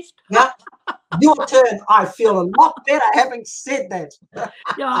finished? Yeah. Your turn. I feel a lot better having said that.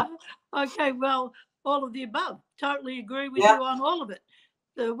 Yeah. Okay. Well, all of the above. Totally agree with you on all of it.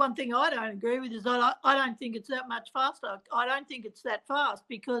 the one thing I don't agree with is I don't think it's that much faster. I don't think it's that fast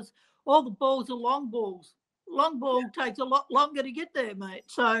because all the balls are long balls. Long ball takes a lot longer to get there, mate.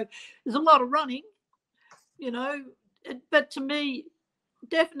 So there's a lot of running, but to me,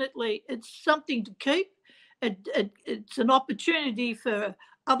 definitely it's something to keep. It's an opportunity for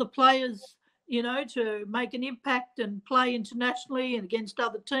other players, to make an impact and play internationally and against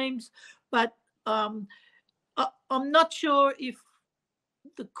other teams. But I'm not sure if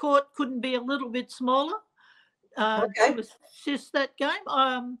the court couldn't be a little bit smaller to assist that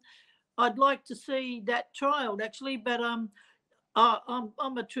game. I'd like to see that trialled actually, but I'm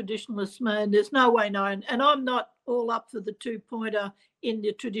a traditionalist, man. There's no way known, and I'm not all up for the 2-pointer in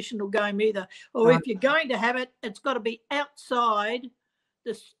the traditional game either. Or if you're going to have it, it's got to be outside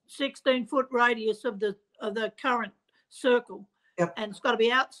the 16-foot radius of the current circle, and it's got to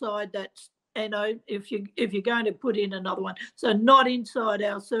be outside that. If you're going to put in another one, so not inside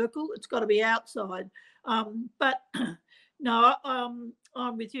our circle, it's got to be outside. But no,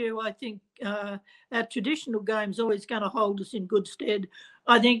 I'm with you. I think our traditional game's always going to hold us in good stead.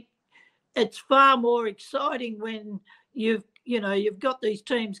 I think it's far more exciting when you've got these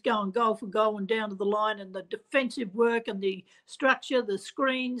teams going goal for goal and down to the line, and the defensive work and the structure, the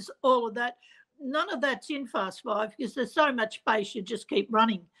screens, all of that. None of that's in Fast 5 because there's so much space. You just keep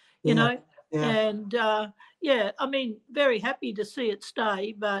running, you know. Yeah. And I mean, very happy to see it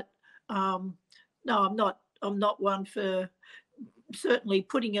stay, but no, I'm not one for certainly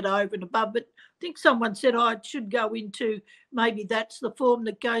putting it over and above. But I think someone said it should go into, maybe that's the form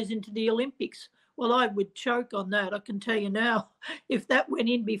that goes into the Olympics. Well, I would choke on that. I can tell you now, if that went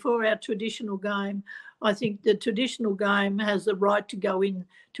in before our traditional game, I think the traditional game has the right to go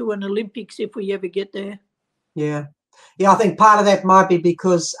into an Olympics if we ever get there. Yeah. Yeah, I think part of that might be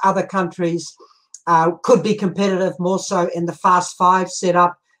because other countries could be competitive more so in the Fast 5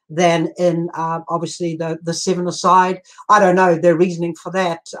 setup than in obviously the 7-a-side. I don't know their reasoning for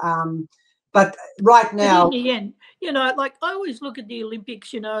that. But right now, but in the end, like I always look at the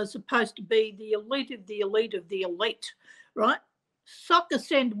Olympics, as supposed to be the elite of the elite of the elite, right? Soccer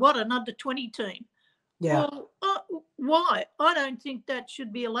send an under-20 team. Yeah. Well, why? I don't think that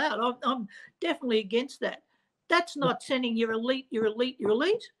should be allowed. I'm definitely against that. That's not sending your elite. Absolutely.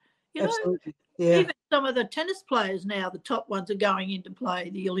 Yeah. Even some of the tennis players now, the top ones are going into play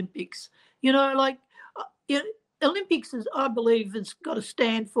the Olympics. Olympics is, I believe, has got to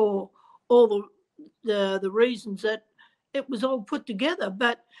stand for all the reasons that it was all put together.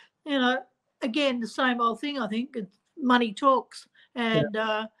 But again, the same old thing. I think money talks, and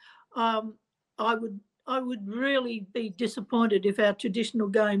I would really be disappointed if our traditional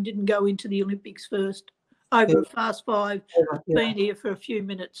game didn't go into the Olympics first over a Fast 5 being here for a few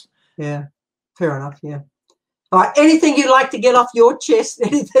minutes. Yeah, fair enough. Yeah. All right. Anything you'd like to get off your chest?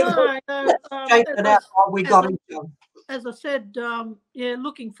 Anything? No. As I said,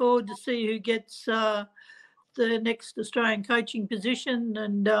 looking forward to see who gets the next Australian coaching position,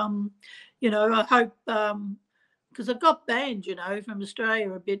 and I hope because I got banned, from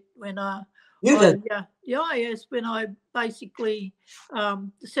Australia a bit when you did. Yes, when I basically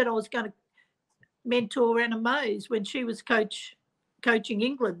said I was going to mentor Anna Mays when she was coaching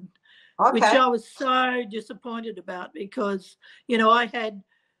England, which I was so disappointed about because, I had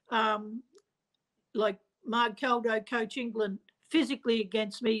like Mark Caldo coach England physically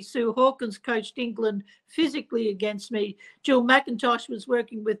against me. Sue Hawkins coached England physically against me. Jill McIntosh was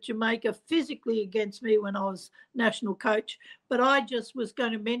working with Jamaica physically against me when I was national coach. But I just was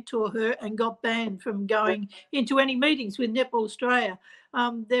going to mentor her and got banned from going into any meetings with Netball Australia.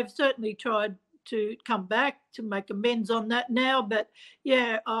 They've certainly tried to come back to make amends on that now, but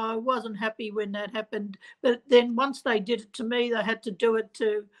I wasn't happy when that happened. But then once they did it to me, they had to do it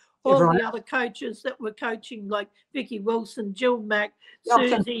to all the other coaches that were coaching, like Vicky Wilson, Jill Mack,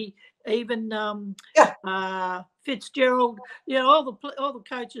 Susie, even Fitzgerald, all the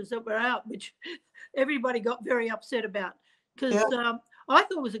coaches that were out, which everybody got very upset about because I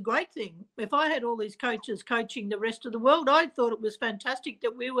thought it was a great thing. If I had all these coaches coaching the rest of the world, I thought it was fantastic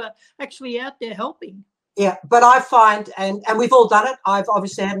that we were actually out there helping. Yeah, but I find, and we've all done it. I've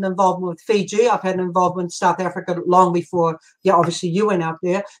obviously had an involvement with Fiji. I've had an involvement in South Africa long before, obviously you went out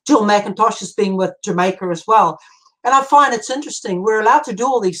there. Jill McIntosh has been with Jamaica as well. And I find it's interesting. We're allowed to do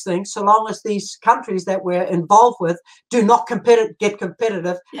all these things so long as these countries that we're involved with do not get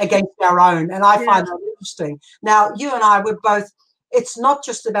competitive against our own. And I find that interesting. Now, you and I, we're both it's not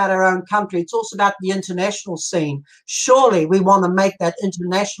just about our own country, it's also about the international scene. Surely we want to make that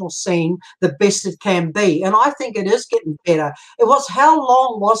international scene the best it can be. And I think it is getting better. It was, how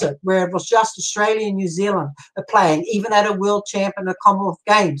long was it where it was just Australia and New Zealand playing, even at a World Champ and a Commonwealth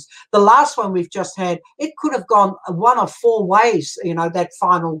Games? The last one we've just had, it could have gone one of four ways, you know, that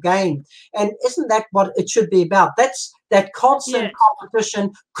final game. And isn't that what it should be about? That's that constant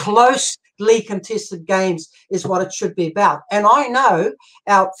competition, closely contested games is what it should be about. And I know,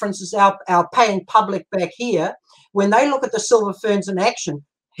 for instance, our paying public back here, when they look at the Silver Ferns in action,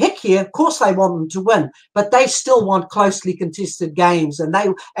 heck here, of course they want them to win, but they still want closely contested games. And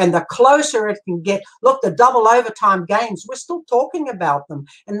the closer it can get, look, the double overtime games, we're still talking about them.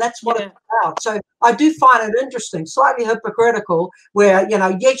 And that's what it's about. So I do find it interesting, slightly hypocritical, where, you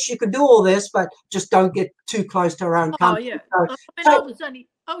know, yes, you can do all this, but just don't get too close to our own country.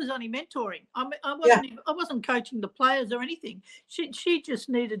 I was only mentoring. I wasn't coaching the players or anything. She just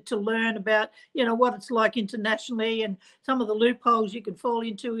needed to learn about, you know, what it's like internationally and some of the loopholes you can fall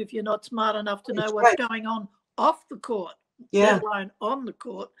into if you're not smart enough to know what's going on off the court, let alone on the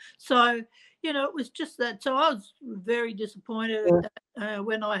court. So, you know, it was just that. So I was very disappointed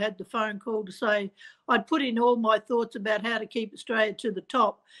when I had the phone call to say I'd put in all my thoughts about how to keep Australia to the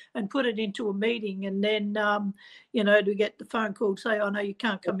top and put it into a meeting, and then, you know, to get the phone call to say, oh, no, you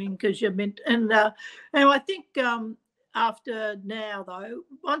can't come in because you're meant. And I think after now, though,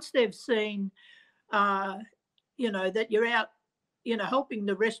 once they've seen, you know, that you're out, you know, helping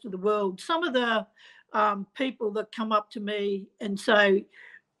the rest of the world, some of the people that come up to me and say,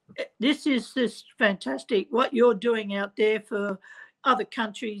 this is fantastic. What you're doing out there for other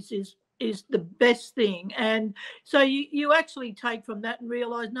countries is the best thing. And so you actually take from that and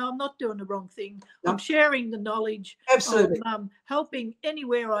realize, no, I'm not doing the wrong thing. I'm sharing the knowledge. Absolutely. Helping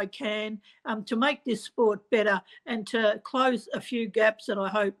anywhere I can to make this sport better and to close a few gaps that I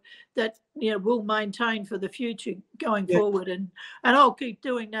hope that, you know, we'll maintain for the future going forward. And I'll keep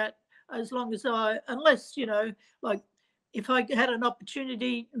doing that as long as unless, you know, like, if I had an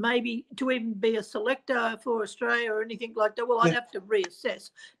opportunity maybe to even be a selector for Australia or anything like that, well, I'd have to reassess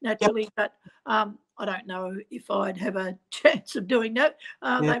naturally, but I don't know if I'd have a chance of doing that.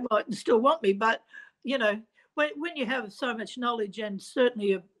 They might still want me, but, you know, when you have so much knowledge and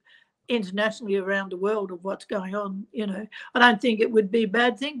certainly internationally around the world of what's going on, you know, I don't think it would be a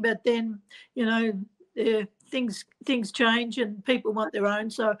bad thing, but then, you know, things change and people want their own.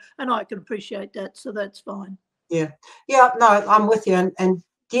 So, and I can appreciate that. So that's fine. Yeah, no, I'm with you, and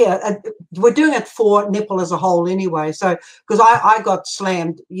we're doing it for netball as a whole anyway. So, because I got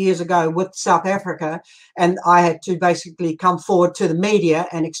slammed years ago with South Africa, and I had to basically come forward to the media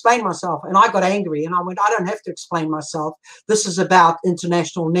and explain myself, and I got angry, and I went, I don't have to explain myself. This is about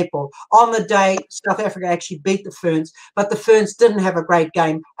international netball. On the day, South Africa actually beat the Ferns, but the Ferns didn't have a great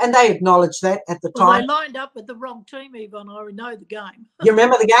game, and they acknowledged that at the time. They lined up with the wrong team, Yvonne. I know the game. You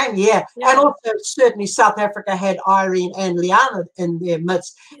remember the game? Yeah. And also, certainly, South Africa had Irene and Liana in their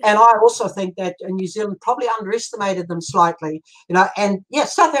midst. And I also think that New Zealand probably underestimated them slightly, you know. And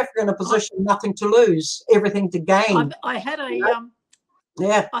South Africa in a position, nothing to lose, everything to gain. I had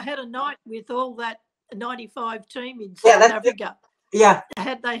I had a night with all that 95 team in South Africa. Yeah,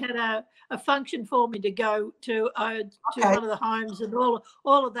 they had a function for me to go to one of the homes, and all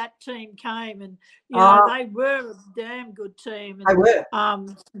of that team came, and you know, they were a damn good team, and they were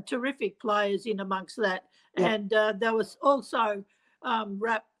some terrific players in amongst that, and there was also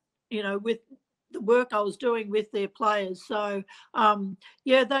wrapped, you know, with the work I was doing with their players. So I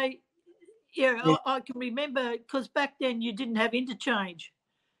can remember, because back then you didn't have interchange.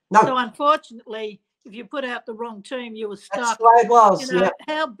 No. So unfortunately, if you put out the wrong team, you were stuck. That's the way it was. You know,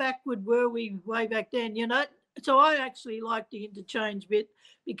 how backward were we way back then, you know? So I actually like the interchange bit,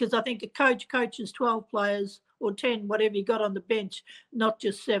 because I think a coach coaches 12 players or 10, whatever you got on the bench, not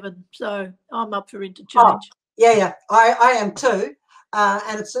just 7. So I'm up for interchange. I am too.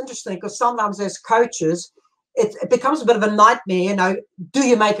 And it's interesting because sometimes as coaches, it becomes a bit of a nightmare, you know. Do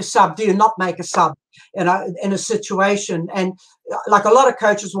you make a sub? Do you not make a sub, you know, in a situation? And like a lot of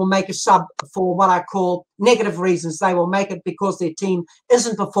coaches will make a sub for what I call negative reasons. They will make it because their team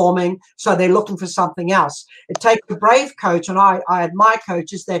isn't performing, so they're looking for something else. It takes a brave coach, and I admire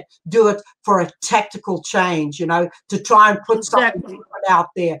coaches that do it for a tactical change, you know, to try and put something out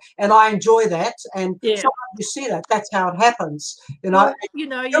there. And I enjoy that. And sometimes you see that. That's how it happens, you know. Well, you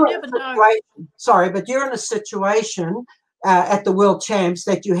know, you never know. Sorry, but you're in a situation at the World Champs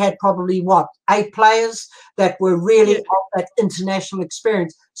that you had probably 8 players that were really of that international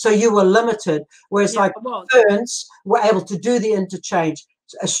experience. So you were limited, whereas like Ferns were able to do the interchange.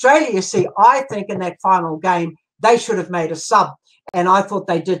 Australia, you see, I think in that final game, they should have made a sub. And I thought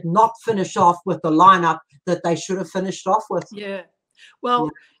they did not finish off with the lineup that they should have finished off with. Yeah.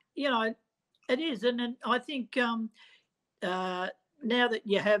 Well, you know, it is. And I think now that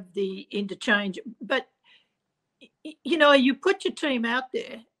you have the interchange, but, you know, you put your team out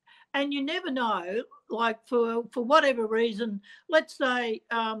there and you never know, like for whatever reason, let's say,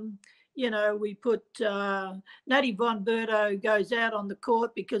 you know, we put Natty Von Berto goes out on the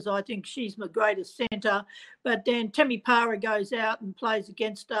court because I think she's my greatest centre, but then Temi Para goes out and plays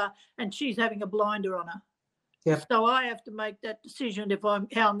against her and she's having a blinder on her. Yep. So I have to make that decision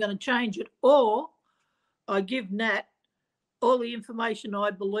how I'm going to change it, or I give Nat all the information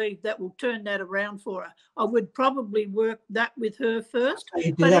I believe that will turn that around for her. I would probably work that with her first.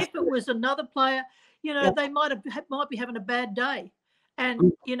 But if it was another player, you know, they might be having a bad day.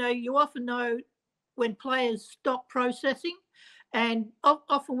 And, you know, you often know when players stop processing, and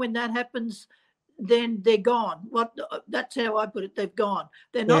often when that happens, then they're gone. That's how I put it. They've gone.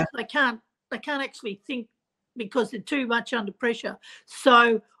 They're not. They can't actually think because they're too much under pressure.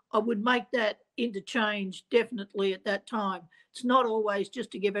 So I would make that interchange definitely at that time. It's not always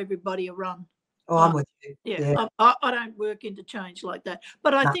just to give everybody a run. Oh, I'm with you. Yeah. I don't work interchange like that.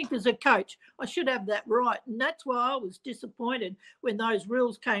 But I think as a coach, I should have that right. And that's why I was disappointed when those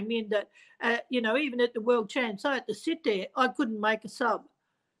rules came in that, you know, even at the World Champs, I had to sit there. I couldn't make a sub.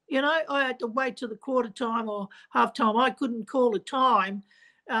 You know, I had to wait till the quarter time or half time. I couldn't call a time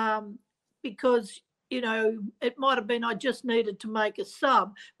because, you know, it might have been I just needed to make a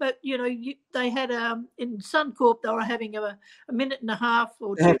sub. But, you know, they had in Suncorp, they were having a minute and a half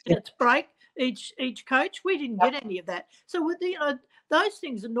or 2 minutes break each coach. We didn't get any of that. So, with you know, those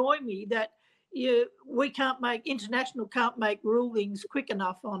things annoy me that we can't make, international can't make rulings quick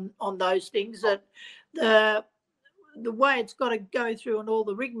enough on those things, that the way it's got to go through and all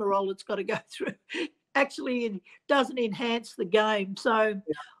the rigmarole it's got to go through actually it doesn't enhance the game. So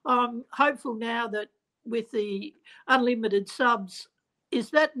I'm hopeful now that with the unlimited subs, is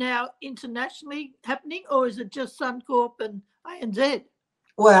that now internationally happening, or is it just Suncorp and ANZ?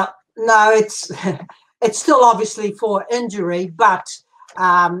 Well, no, it's still obviously for injury, but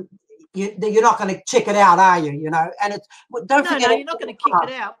you're not going to check it out, are you? You know, and it's don't forget. No, you're not going to kick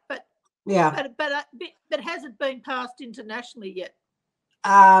it out, but yeah, but has it been passed internationally yet?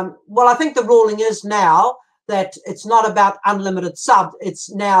 Well, I think the ruling is now that it's not about unlimited sub.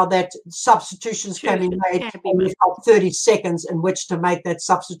 It's now that substitutions can be made, and we've got 30 seconds in which to make that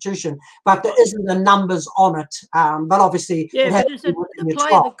substitution. But there isn't the numbers on it. But obviously, but is it the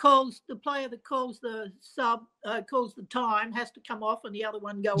player that calls the sub calls the time has to come off, and the other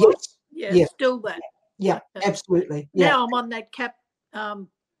one go up? Yeah, still that. Yeah, absolutely. Now I'm on that cap,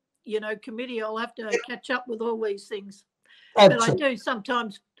 you know, committee. I'll have to catch up with all these things. Absolutely. But I do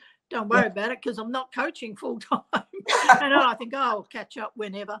sometimes don't worry about it because I'm not coaching full time. And I think, I'll catch up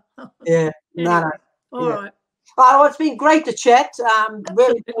whenever. Anyway, no. All right. Oh, it's been great to chat.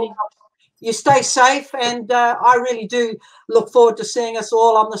 Really, you stay safe, and I really do look forward to seeing us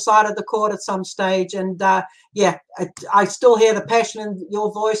all on the side of the court at some stage. And I still hear the passion in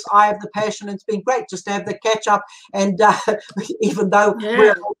your voice. I have the passion. It's been great just to have the catch up, and even though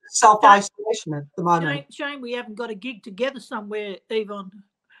we're self-isolation at the moment. Shame we haven't got a gig together somewhere, Yvonne.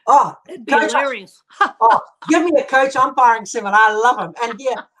 Oh, it'd be hilarious. Give me a coach umpiring seminar. I love him. And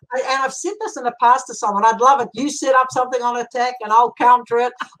and I've said this in the past to someone. I'd love it. You set up something on attack and I'll counter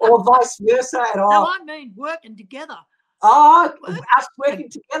it, or vice versa. And no, I mean working together. Oh, us working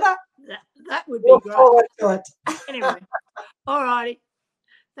together? That would be great. Forward to it. Anyway, all righty.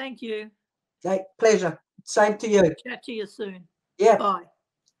 Thank you. Okay, pleasure. Same to you. Chat to you soon. Yeah. Bye.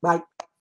 Bye.